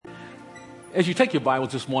As you take your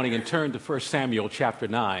Bibles this morning and turn to 1 Samuel chapter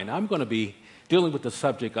 9, I'm going to be dealing with the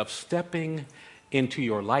subject of stepping into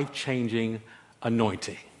your life-changing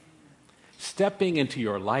anointing. Stepping into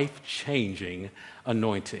your life-changing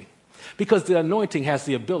anointing. Because the anointing has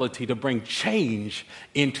the ability to bring change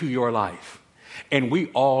into your life. And we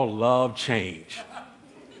all love change.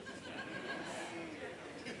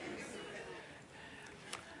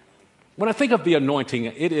 When I think of the anointing,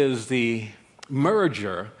 it is the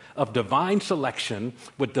merger of divine selection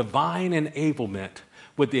with divine enablement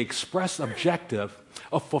with the express objective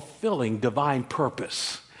of fulfilling divine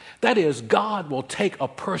purpose. That is, God will take a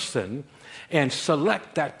person and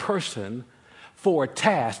select that person for a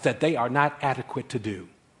task that they are not adequate to do.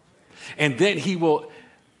 And then he will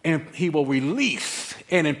release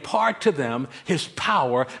and impart to them his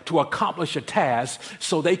power to accomplish a task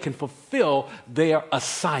so they can fulfill their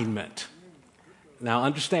assignment. Now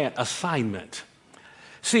understand, assignment.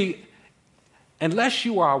 See, unless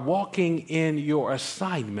you are walking in your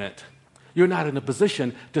assignment, you're not in a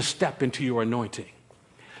position to step into your anointing.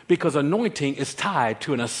 Because anointing is tied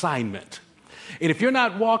to an assignment. And if you're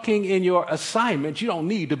not walking in your assignment, you don't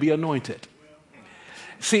need to be anointed.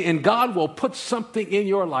 See, and God will put something in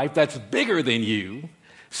your life that's bigger than you,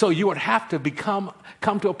 so you would have to come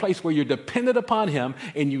to a place where you're dependent upon him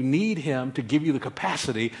and you need him to give you the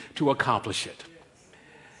capacity to accomplish it.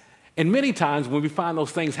 And many times when we find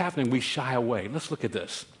those things happening, we shy away. Let's look at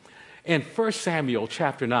this. In 1 Samuel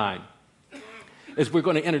chapter 9, as we're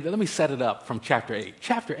going to enter, let me set it up from chapter 8.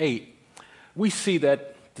 Chapter 8, we see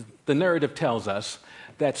that the narrative tells us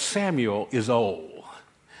that Samuel is old.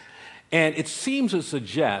 And it seems to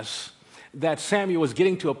suggest that Samuel is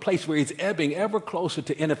getting to a place where he's ebbing ever closer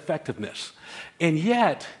to ineffectiveness. And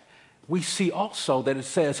yet, we see also that it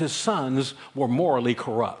says his sons were morally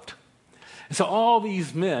corrupt. So all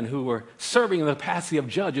these men who were serving in the capacity of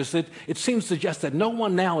judges, it seems to suggest that no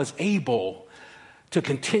one now is able to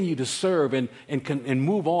continue to serve and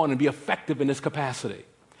move on and be effective in this capacity.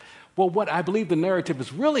 Well, what I believe the narrative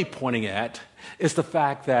is really pointing at is the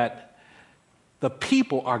fact that the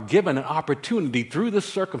people are given an opportunity through this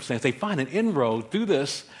circumstance. They find an inroad through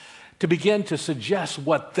this to begin to suggest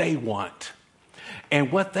what they want.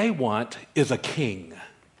 And what they want is a king.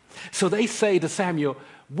 So they say to Samuel,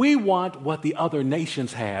 we want what the other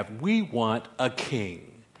nations have. We want a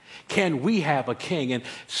king. Can we have a king? And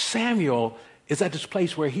Samuel is at this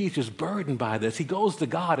place where he's just burdened by this. He goes to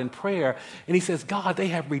God in prayer and he says, God, they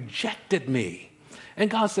have rejected me. And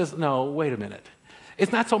God says, no, wait a minute.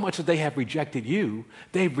 It's not so much that they have rejected you.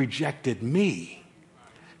 They've rejected me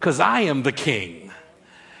because I am the king.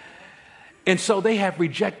 And so they have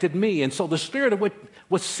rejected me. And so the spirit of what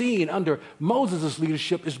was seen under Moses'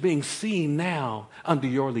 leadership is being seen now under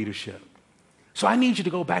your leadership. So I need you to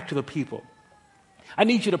go back to the people. I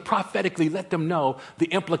need you to prophetically let them know the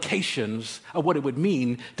implications of what it would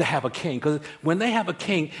mean to have a king. Because when they have a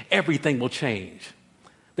king, everything will change.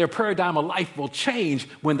 Their paradigm of life will change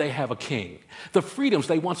when they have a king. The freedoms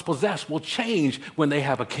they once possessed will change when they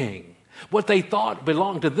have a king. What they thought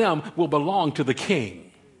belonged to them will belong to the king.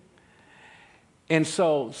 And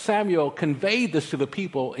so Samuel conveyed this to the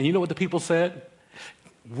people, and you know what the people said?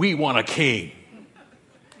 We want a king.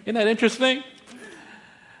 Isn't that interesting?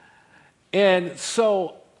 And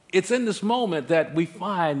so it's in this moment that we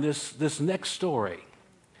find this next story.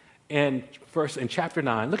 And first in chapter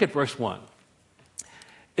 9, look at verse 1.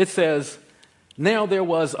 It says, now there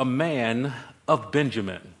was a man of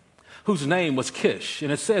Benjamin whose name was Kish.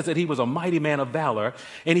 And it says that he was a mighty man of valor,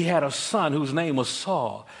 and he had a son whose name was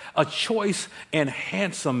Saul, a choice and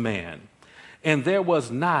handsome man. And there was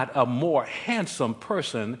not a more handsome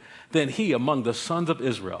person than he among the sons of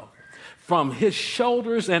Israel. From his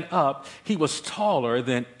shoulders and up, he was taller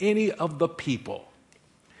than any of the people.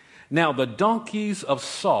 Now the donkeys of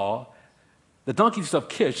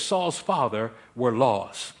Kish, Saul's father, were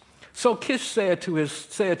lost. So Kish said to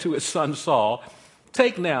his son Saul,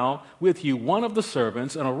 take now with you one of the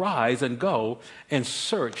servants and arise and go and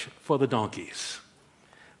search for the donkeys.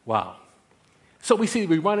 Wow. So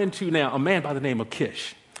we run into now a man by the name of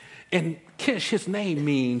Kish. And Kish, his name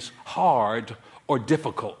means hard or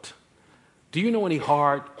difficult. Do you know any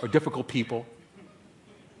hard or difficult people?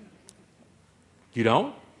 You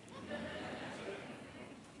don't?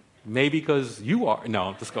 Maybe because you are.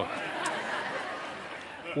 No, let's go.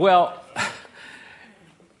 Well,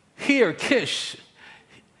 here, Kish,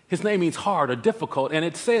 his name means hard or difficult, and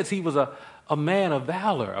it says he was a man of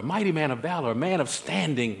valor, a mighty man of valor, a man of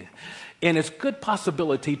standing. And it's good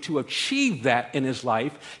possibility to achieve that in his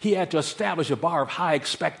life, he had to establish a bar of high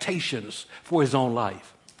expectations for his own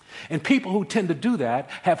life. And people who tend to do that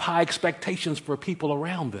have high expectations for people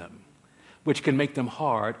around them. which can make them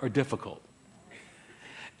hard or difficult.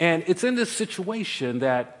 And it's in this situation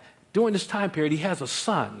that during this time period, he has a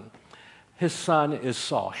son. His son is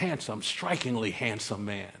Saul, handsome, strikingly handsome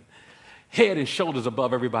man, head and shoulders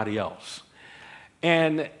above everybody else.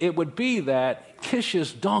 And it would be that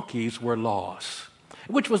Kish's donkeys were lost,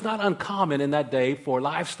 which was not uncommon in that day for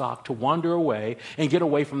livestock to wander away and get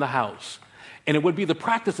away from the house. And it would be the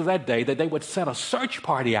practice of that day that they would send a search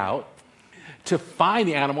party out to find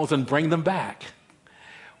the animals and bring them back.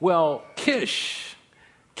 Well, Kish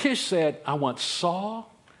said, I want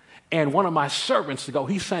Saul and one of my servants to go.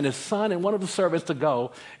 He sent his son and one of the servants to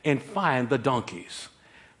go and find the donkeys,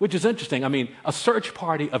 which is interesting. I mean, a search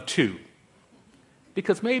party of two,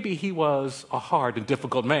 because maybe he was a hard and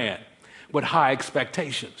difficult man with high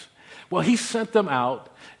expectations. Well, he sent them out,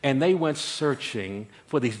 and they went searching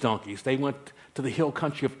for these donkeys. They went to the hill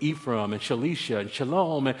country of Ephraim and Shalisha and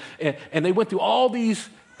Shalom, and they went through all these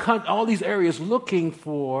areas looking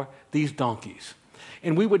for these donkeys.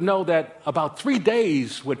 And we would know that about 3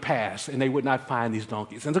 days would pass, and they would not find these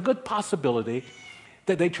donkeys. And it's a good possibility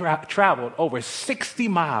that they traveled over 60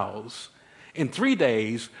 miles in 3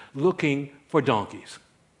 days looking for donkeys.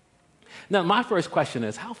 Now, my first question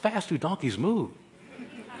is, how fast do donkeys move?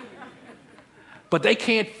 But they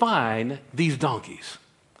can't find these donkeys.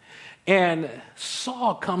 And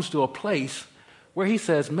Saul comes to a place where he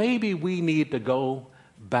says, maybe we need to go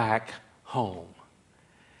back home.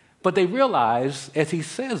 But they realize, as he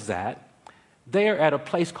says that, they're at a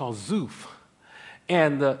place called Zuph.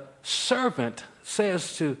 And the servant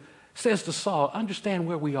says to Saul, understand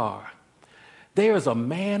where we are. There is a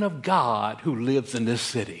man of God who lives in this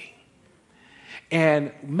city.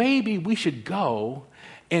 And maybe we should go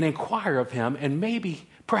and inquire of him, and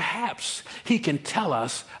perhaps he can tell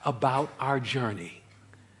us about our journey.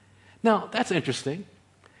 Now, that's interesting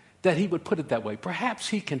that he would put it that way. Perhaps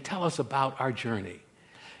he can tell us about our journey.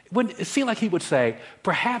 It seemed like he would say,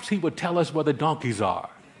 perhaps he would tell us where the donkeys are.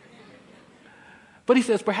 But he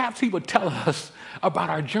says, perhaps he would tell us about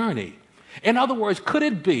our journey. In other words, could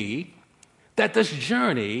it be that this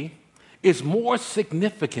journey is more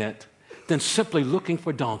significant than simply looking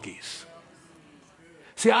for donkeys?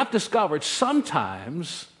 See, I've discovered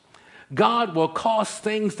sometimes God will cause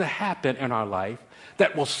things to happen in our life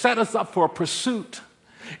that will set us up for a pursuit.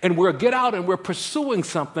 And we'll get out and we're pursuing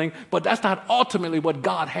something, but that's not ultimately what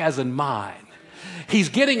God has in mind. He's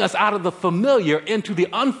getting us out of the familiar into the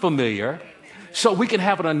unfamiliar so we can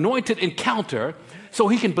have an anointed encounter, so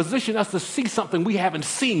he can position us to see something we haven't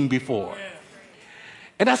seen before.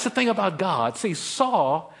 And that's the thing about God. See,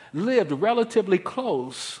 Saul lived relatively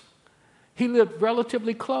close. He lived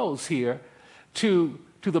relatively close here to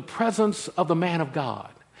the presence of the man of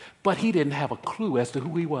God, but he didn't have a clue as to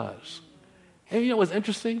who he was. And you know what's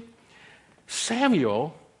interesting?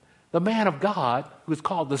 Samuel, the man of God, who is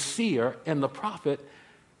called the seer and the prophet,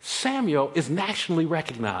 Samuel is nationally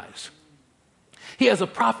recognized. He has a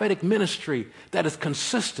prophetic ministry that is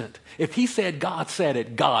consistent. If he said God said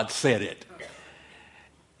it, God said it.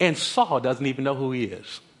 And Saul doesn't even know who he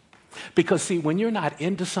is. Because, see, when you're not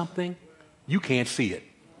into something, you can't see it.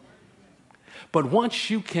 But once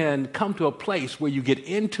you can come to a place where you get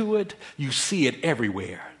into it, you see it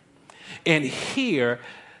everywhere. And here,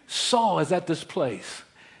 Saul is at this place.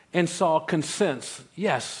 And Saul consents,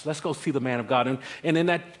 yes, let's go see the man of God. And in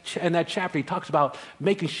that chapter, he talks about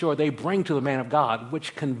making sure they bring to the man of God,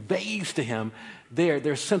 which conveys to him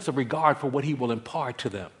their sense of regard for what he will impart to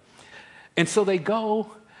them. And so they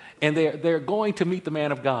go, and they're going to meet the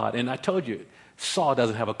man of God. And I told you, Saul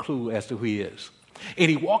doesn't have a clue as to who he is.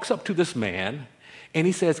 And he walks up to this man, and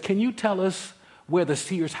he says, can you tell us where the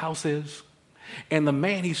seer's house is? And the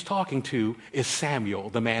man he's talking to is Samuel,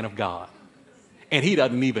 the man of God. And he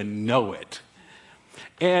doesn't even know it.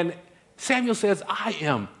 And Samuel says, I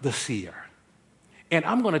am the seer. And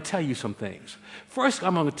I'm going to tell you some things. First,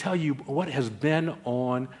 I'm going to tell you what has been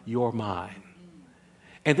on your mind.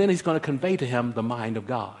 And then he's going to convey to him the mind of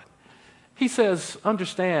God. He says,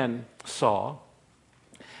 understand, Saul,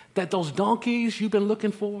 that those donkeys you've been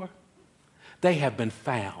looking for, they have been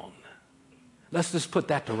found. Let's just put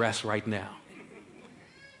that to rest right now.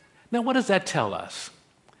 Now, what does that tell us?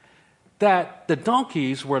 That the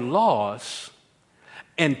donkeys were lost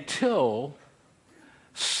until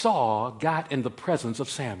Saul got in the presence of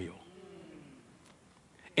Samuel.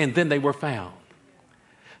 And then they were found.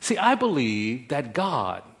 See, I believe that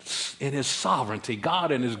God, in his sovereignty,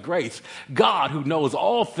 God in his grace, God who knows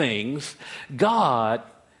all things, God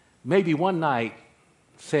maybe one night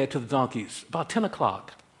said to the donkeys, about 10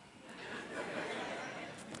 o'clock,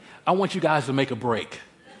 I want you guys to make a break.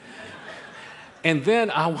 And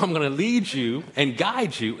then I'm going to lead you and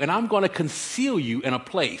guide you, and I'm going to conceal you in a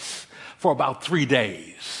place for about 3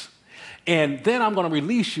 days. And then I'm going to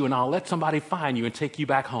release you, and I'll let somebody find you and take you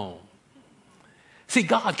back home. See,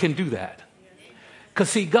 God can do that. Because,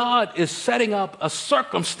 see, God is setting up a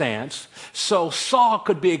circumstance so Saul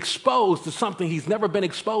could be exposed to something he's never been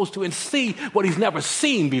exposed to and see what he's never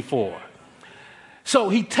seen before. So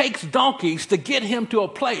he takes donkeys to get him to a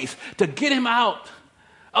place, to get him out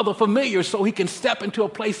of the familiar so he can step into a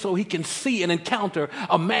place so he can see and encounter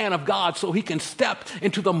a man of God, so he can step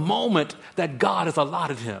into the moment that God has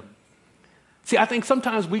allotted him. See, I think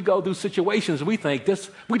sometimes we go through situations, we think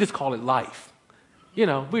we just call it life. You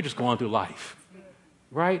know, we're just going through life.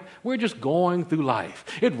 Right? We're just going through life.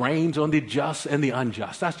 It rains on the just and the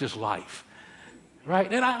unjust. That's just life.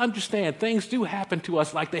 Right? And I understand things do happen to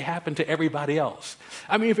us like they happen to everybody else.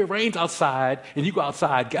 I mean, if it rains outside and you go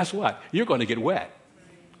outside, guess what? You're going to get wet.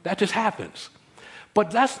 That just happens.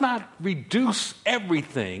 But let's not reduce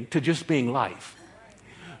everything to just being life.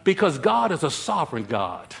 Because God is a sovereign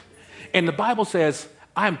God. And the Bible says,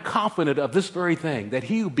 I'm confident of this very thing, that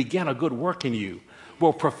he who began a good work in you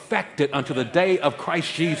will perfect it unto the day of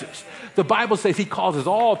Christ Jesus. The Bible says he causes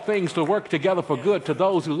all things to work together for good to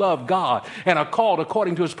those who love God and are called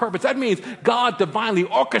according to his purpose. That means God divinely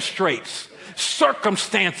orchestrates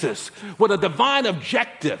circumstances with a divine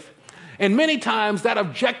objective. And many times that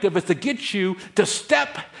objective is to get you to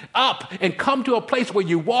step up and come to a place where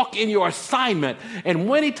you walk in your assignment. And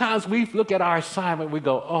many times we look at our assignment, we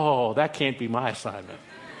go, oh, that can't be my assignment.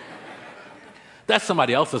 That's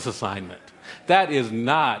somebody else's assignment. That is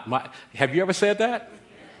not my. Have you ever said that?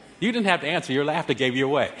 You didn't have to answer. Your laughter gave you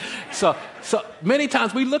away. So many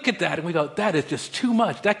times we look at that and we go, that is just too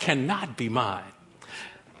much. That cannot be mine.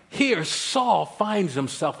 Here, Saul finds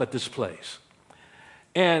himself at this place.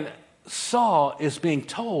 And Saul is being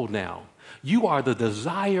told now, you are the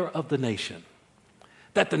desire of the nation.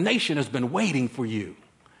 That the nation has been waiting for you.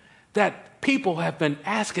 That people have been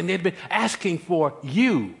asking, they've been asking for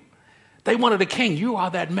you. They wanted a king. You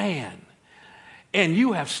are that man. And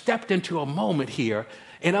you have stepped into a moment here,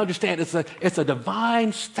 and understand it's a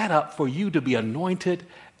divine setup for you to be anointed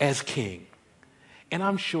as king. And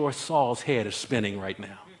I'm sure Saul's head is spinning right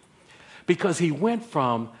now because he went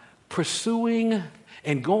from pursuing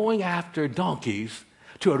and going after donkeys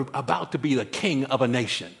to about to be the king of a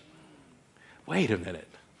nation. Wait a minute.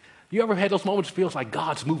 You ever had those moments it feels like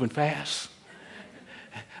God's moving fast?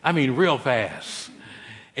 I mean, real fast.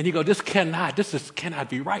 And you go, this cannot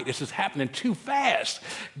be right. This is happening too fast.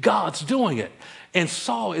 God's doing it. And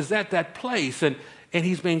Saul is at that place, and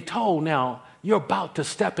he's being told now, you're about to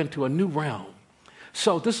step into a new realm.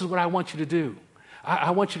 So this is what I want you to do.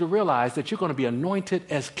 I want you to realize that you're going to be anointed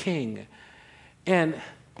as king. And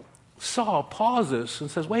Saul pauses and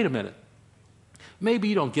says, wait a minute. Maybe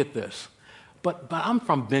you don't get this, but I'm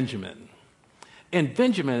from Benjamin. And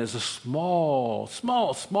Benjamin is a small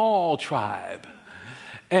tribe.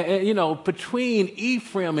 And, you know, between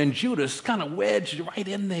Ephraim and Judah, it's kind of wedged right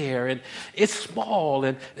in there. And it's small.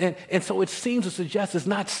 And so it seems to suggest it's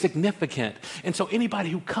not significant. And so anybody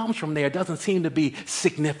who comes from there doesn't seem to be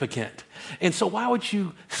significant. And so why would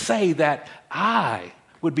you say that I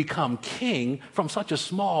would become king from such a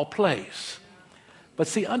small place? But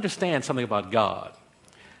see, understand something about God.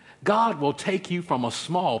 God will take you from a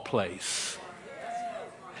small place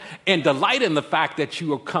and delight in the fact that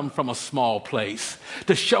you have come from a small place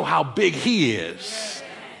to show how big he is.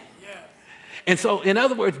 And so, in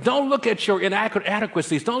other words, don't look at your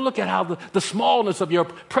inadequacies. Don't look at how the smallness of your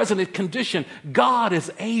present condition. God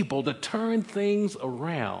is able to turn things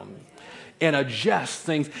around and adjust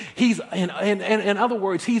things. In other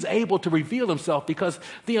words, he's able to reveal himself because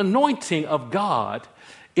the anointing of God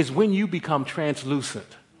is when you become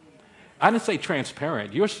translucent. I didn't say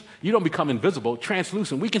transparent. You don't become invisible.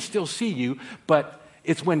 Translucent. We can still see you, but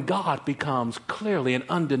it's when God becomes clearly and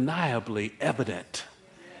undeniably evident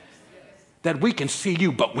that we can see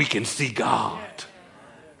you, but we can see God.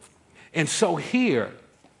 And so here,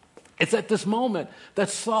 it's at this moment that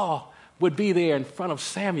Saul would be there in front of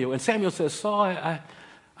Samuel. And Samuel says, Saul,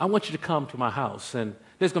 I want you to come to my house. And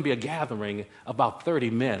there's going to be a gathering, about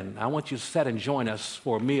 30 men. I want you to sit and join us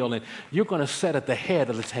for a meal. And you're going to sit at the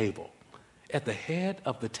head of the table. At the head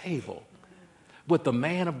of the table with the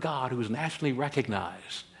man of God who is nationally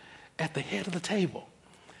recognized at the head of the table.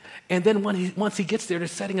 And then once he gets there, they're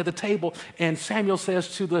sitting at the table, and Samuel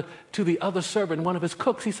says to the other servant, one of his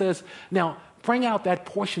cooks, he says, now bring out that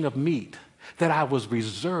portion of meat that I was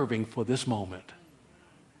reserving for this moment.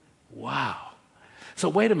 Wow. So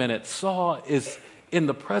wait a minute. Saul is in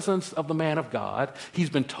the presence of the man of God. He's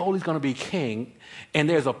been told he's going to be king, and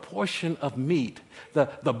there's a portion of meat, the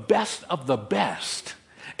best of the best,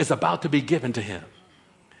 is about to be given to him.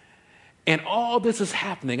 And all this is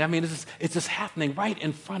happening. I mean, it's just happening right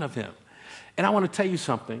in front of him. And I want to tell you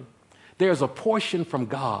something. There's a portion from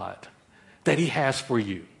God that he has for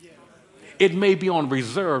you. It may be on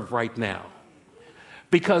reserve right now.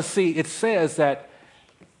 Because, see, it says that,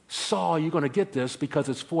 Saul, you're going to get this because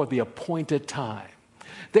it's for the appointed time.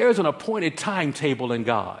 There's an appointed timetable in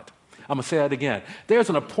God. I'm going to say that again. There's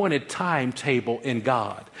an appointed timetable in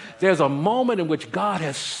God. There's a moment in which God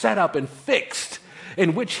has set up and fixed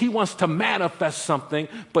in which he wants to manifest something,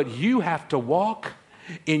 but you have to walk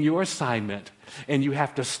in your assignment and you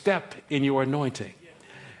have to step in your anointing.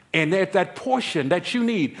 And there's that portion that you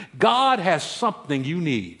need. God has something you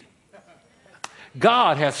need.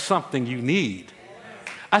 God has something you need.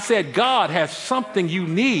 I said, God has something you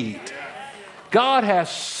need. God has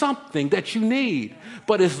something that you need,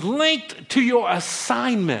 but it's linked to your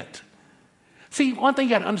assignment. See, one thing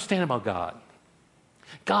you got to understand about God.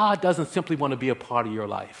 God doesn't simply want to be a part of your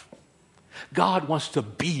life. God wants to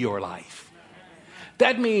be your life.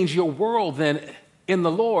 That means your world then in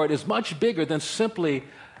the Lord is much bigger than simply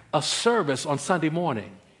a service on Sunday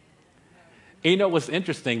morning. And you know what's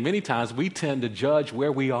interesting? Many times we tend to judge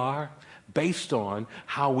where we are based on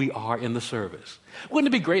how we are in the service.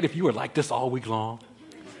 Wouldn't it be great if you were like this all week long?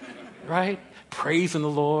 Right? Praising the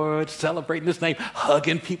Lord, celebrating his name,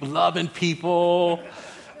 hugging people, loving people.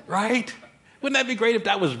 Right? Wouldn't that be great if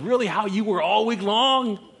that was really how you were all week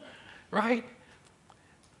long? Right?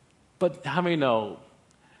 But how many know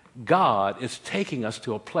God is taking us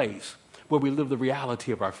to a place where we live the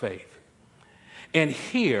reality of our faith? And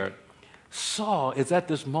here, Saul is at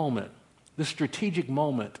this moment, this strategic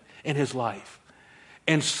moment in his life.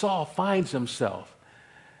 And Saul finds himself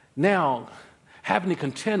now having to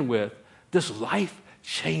contend with this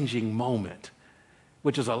life-changing moment,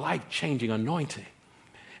 which is a life-changing anointing.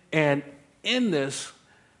 And in this,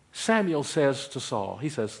 Samuel says to Saul, he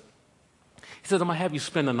says, I'm going to have you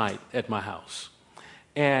spend the night at my house,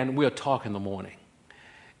 and we'll talk in the morning.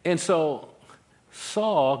 And so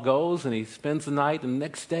Saul goes and he spends the night, and the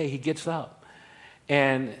next day he gets up.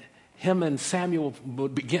 And him and Samuel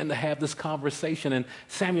would begin to have this conversation, and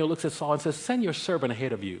Samuel looks at Saul and says, send your servant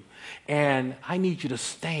ahead of you, and I need you to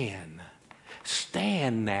stand.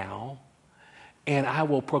 Stand now, and I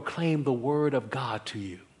will proclaim the word of God to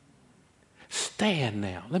you. Stand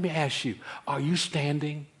now. Let me ask you, are you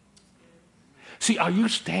standing? See, are you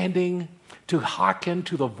standing to hearken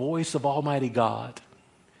to the voice of Almighty God?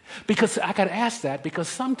 Because I got to ask that because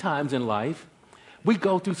sometimes in life, we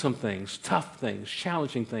go through some things, tough things,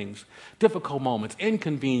 challenging things, difficult moments,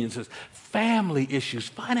 inconveniences, family issues,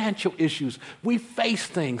 financial issues. We face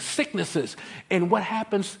things, sicknesses. And what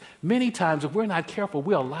happens many times, if we're not careful,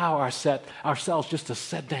 we allow ourselves just to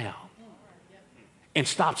sit down and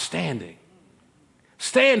stop standing.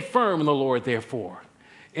 Stand firm in the Lord, therefore,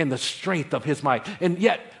 in the strength of his might. And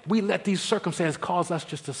yet, we let these circumstances cause us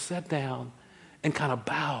just to sit down and kind of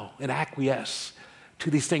bow and acquiesce to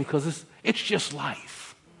these things because it's just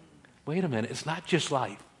life. Wait a minute, it's not just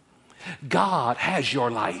life. God has your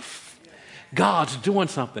life. God's doing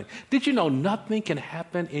something. Did you know nothing can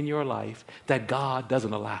happen in your life that God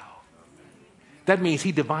doesn't allow? That means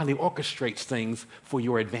he divinely orchestrates things for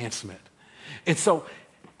your advancement. And so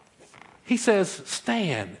he says,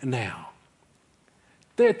 stand now.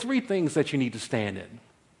 There are three things that you need to stand in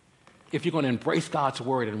if you're going to embrace God's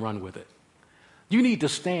word and run with it. You need to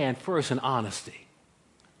stand first in honesty.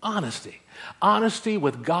 Honesty. Honesty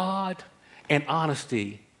with God and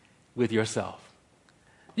honesty with yourself.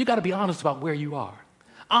 You got to be honest about where you are.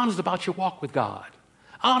 Honest about your walk with God.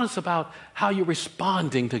 Honest about how you're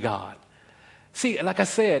responding to God. See, like I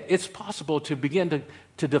said, it's possible to begin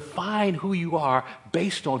to define who you are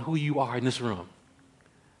based on who you are in this room.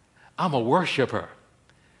 I'm a worshiper.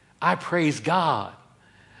 I praise God.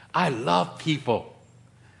 I love people.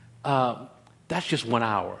 That's just 1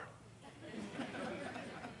 hour.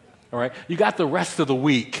 All right? You got the rest of the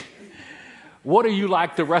week. What are you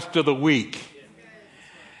like the rest of the week?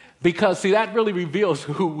 Because, see, that really reveals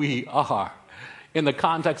who we are in the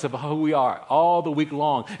context of who we are all the week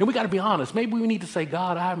long. And we got to be honest. Maybe we need to say,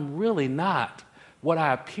 God, I'm really not what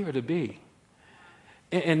I appear to be.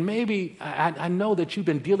 And maybe I know that you've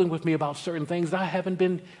been dealing with me about certain things that I haven't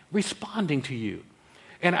been responding to you.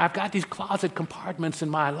 And I've got these closet compartments in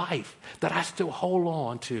my life that I still hold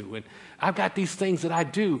on to. And I've got these things that I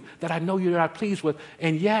do that I know you're not pleased with.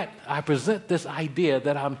 And yet I present this idea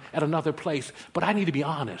that I'm at another place. But I need to be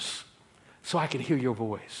honest so I can hear your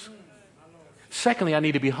voice. Secondly, I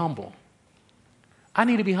need to be humble. I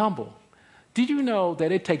need to be humble. Did you know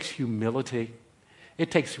that it takes humility?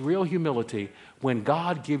 It takes real humility when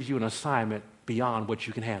God gives you an assignment beyond what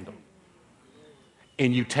you can handle.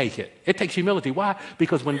 And you take it. It takes humility. Why?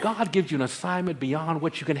 Because when God gives you an assignment beyond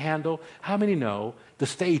what you can handle, how many know the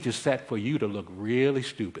stage is set for you to look really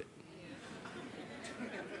stupid?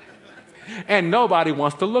 And nobody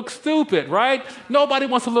wants to look stupid, right? Nobody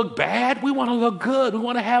wants to look bad. We want to look good. We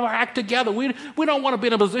want to have our act together. We don't want to be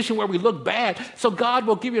in a position where we look bad. So God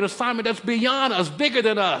will give you an assignment that's beyond us, bigger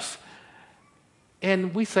than us.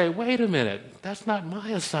 And we say, wait a minute, that's not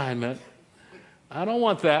my assignment. I don't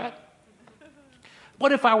want that.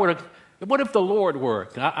 What if the Lord were,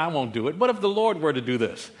 I won't do it, what if the Lord were to do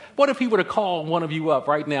this? What if he were to call one of you up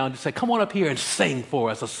right now and just say, come on up here and sing for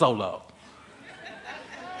us a solo?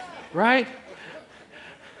 Right?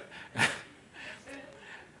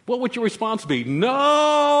 What would your response be?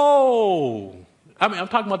 No. I mean, I'm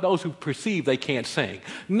talking about those who perceive they can't sing.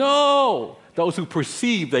 No. Those who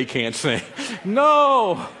perceive they can't sing.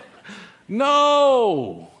 No.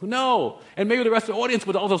 No. No. And maybe the rest of the audience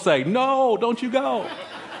would also say, no, don't you go.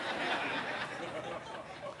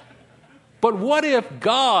 But what if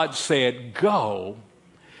God said, go,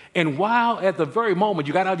 and while at the very moment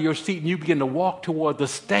you got out of your seat and you begin to walk toward the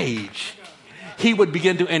stage, he would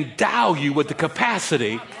begin to endow you with the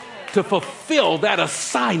capacity to fulfill that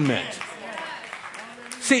assignment.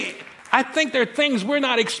 See, I think there are things we're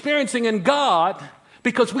not experiencing in God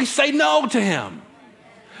because we say no to him.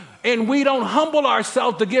 And we don't humble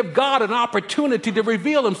ourselves to give God an opportunity to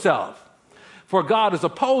reveal himself. For God is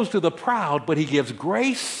opposed to the proud, but he gives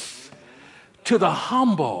grace to the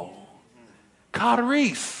humble.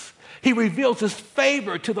 Charis. He reveals his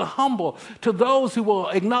favor to the humble, to those who will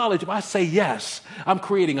acknowledge, if I say yes, I'm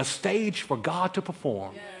creating a stage for God to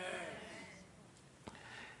perform.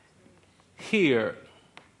 Here,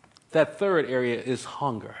 that third area is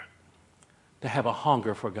hunger. To have a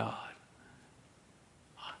hunger for God.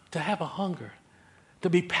 To have a hunger. To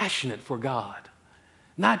be passionate for God.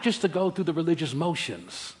 Not just to go through the religious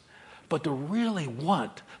motions, but to really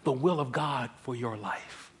want the will of God for your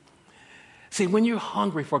life. See, when you're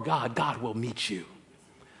hungry for God, God will meet you.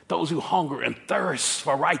 Those who hunger and thirst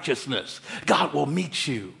for righteousness, God will meet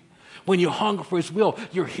you. When you hunger for his will,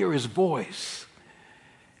 you'll hear his voice.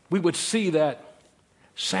 We would see that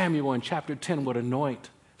Samuel in chapter 10 would anoint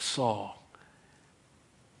Saul.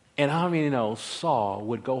 And how many know Saul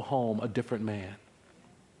would go home a different man?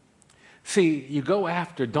 See, you go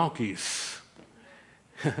after donkeys,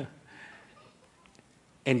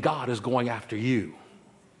 and God is going after you.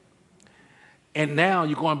 And now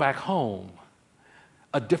you're going back home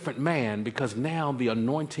a different man because now the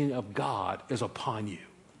anointing of God is upon you.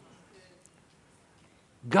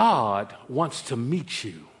 God wants to meet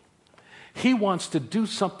you. He wants to do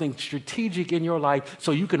something strategic in your life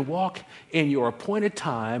so you can walk in your appointed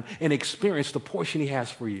time and experience the portion he has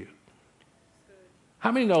for you.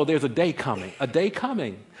 How many know there's a day coming? A day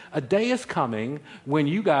coming. A day is coming when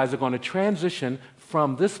you guys are going to transition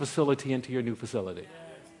from this facility into your new facility.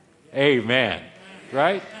 Amen.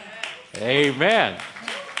 Right? Amen.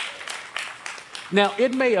 Now,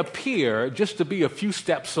 it may appear just to be a few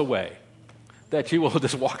steps away that you will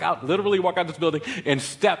just literally walk out this building and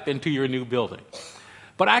step into your new building.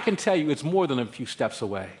 But I can tell you it's more than a few steps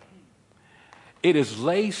away. It is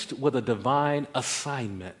laced with a divine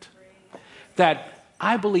assignment that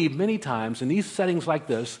I believe many times in these settings like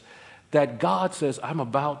this, that God says, I'm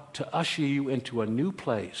about to usher you into a new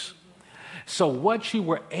place. So what you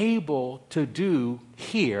were able to do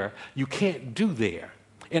here, you can't do there.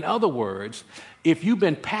 In other words, if you've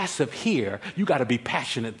been passive here, you got to be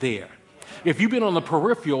passionate there. If you've been on the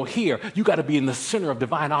peripheral here, you got to be in the center of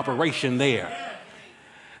divine operation there.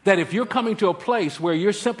 That if you're coming to a place where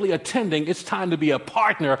you're simply attending, it's time to be a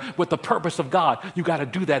partner with the purpose of God. You got to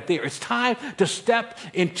do that there. It's time to step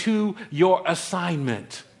into your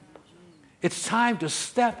assignment. It's time to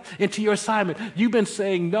step into your assignment. You've been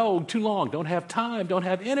saying no too long. Don't have time, don't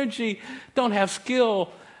have energy, don't have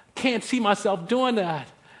skill. Can't see myself doing that.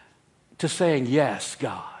 To saying yes,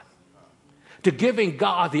 God. To giving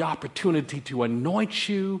God the opportunity to anoint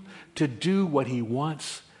you to do what he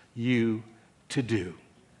wants you to do.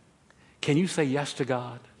 Can you say yes to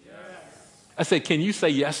God? Yes. I say, can you say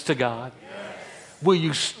yes to God? Yes. Will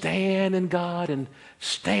you stand in God and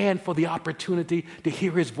stand for the opportunity to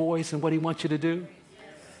hear his voice and what he wants you to do? Yes.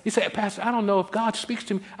 You say, Pastor, I don't know if God speaks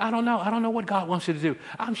to me. I don't know. I don't know what God wants you to do.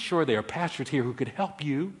 I'm sure there are pastors here who could help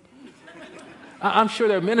you. I'm sure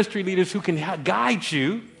there are ministry leaders who can guide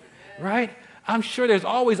you, right? I'm sure there's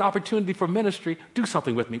always opportunity for ministry. Do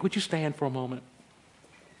something with me. Would you stand for a moment?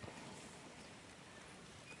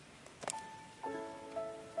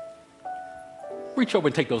 Reach over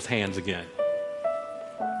and take those hands again.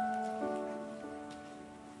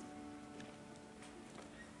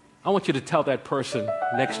 I want you to tell that person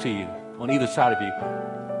next to you, on either side of you,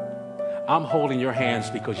 I'm holding your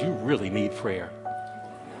hands because you really need prayer.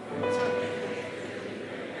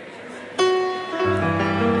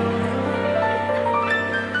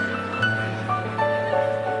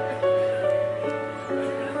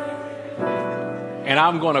 And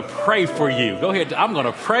I'm going to pray for you. Go ahead. I'm going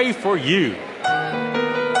to pray for you.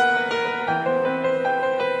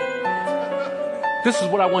 This is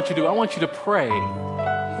what I want you to do. I want you to pray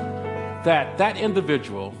that that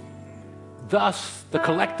individual, thus the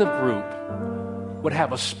collective group, would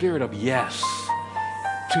have a spirit of yes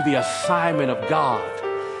to the assignment of God.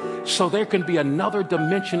 So there can be another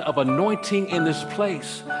dimension of anointing in this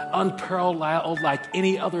place, unparalleled like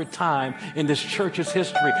any other time in this church's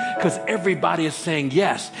history, because everybody is saying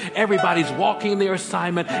yes. Everybody's walking in their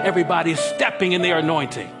assignment. Everybody's stepping in their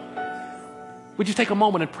anointing. Would you take a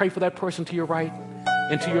moment and pray for that person to your right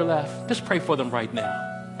and to your left? Just pray for them right now.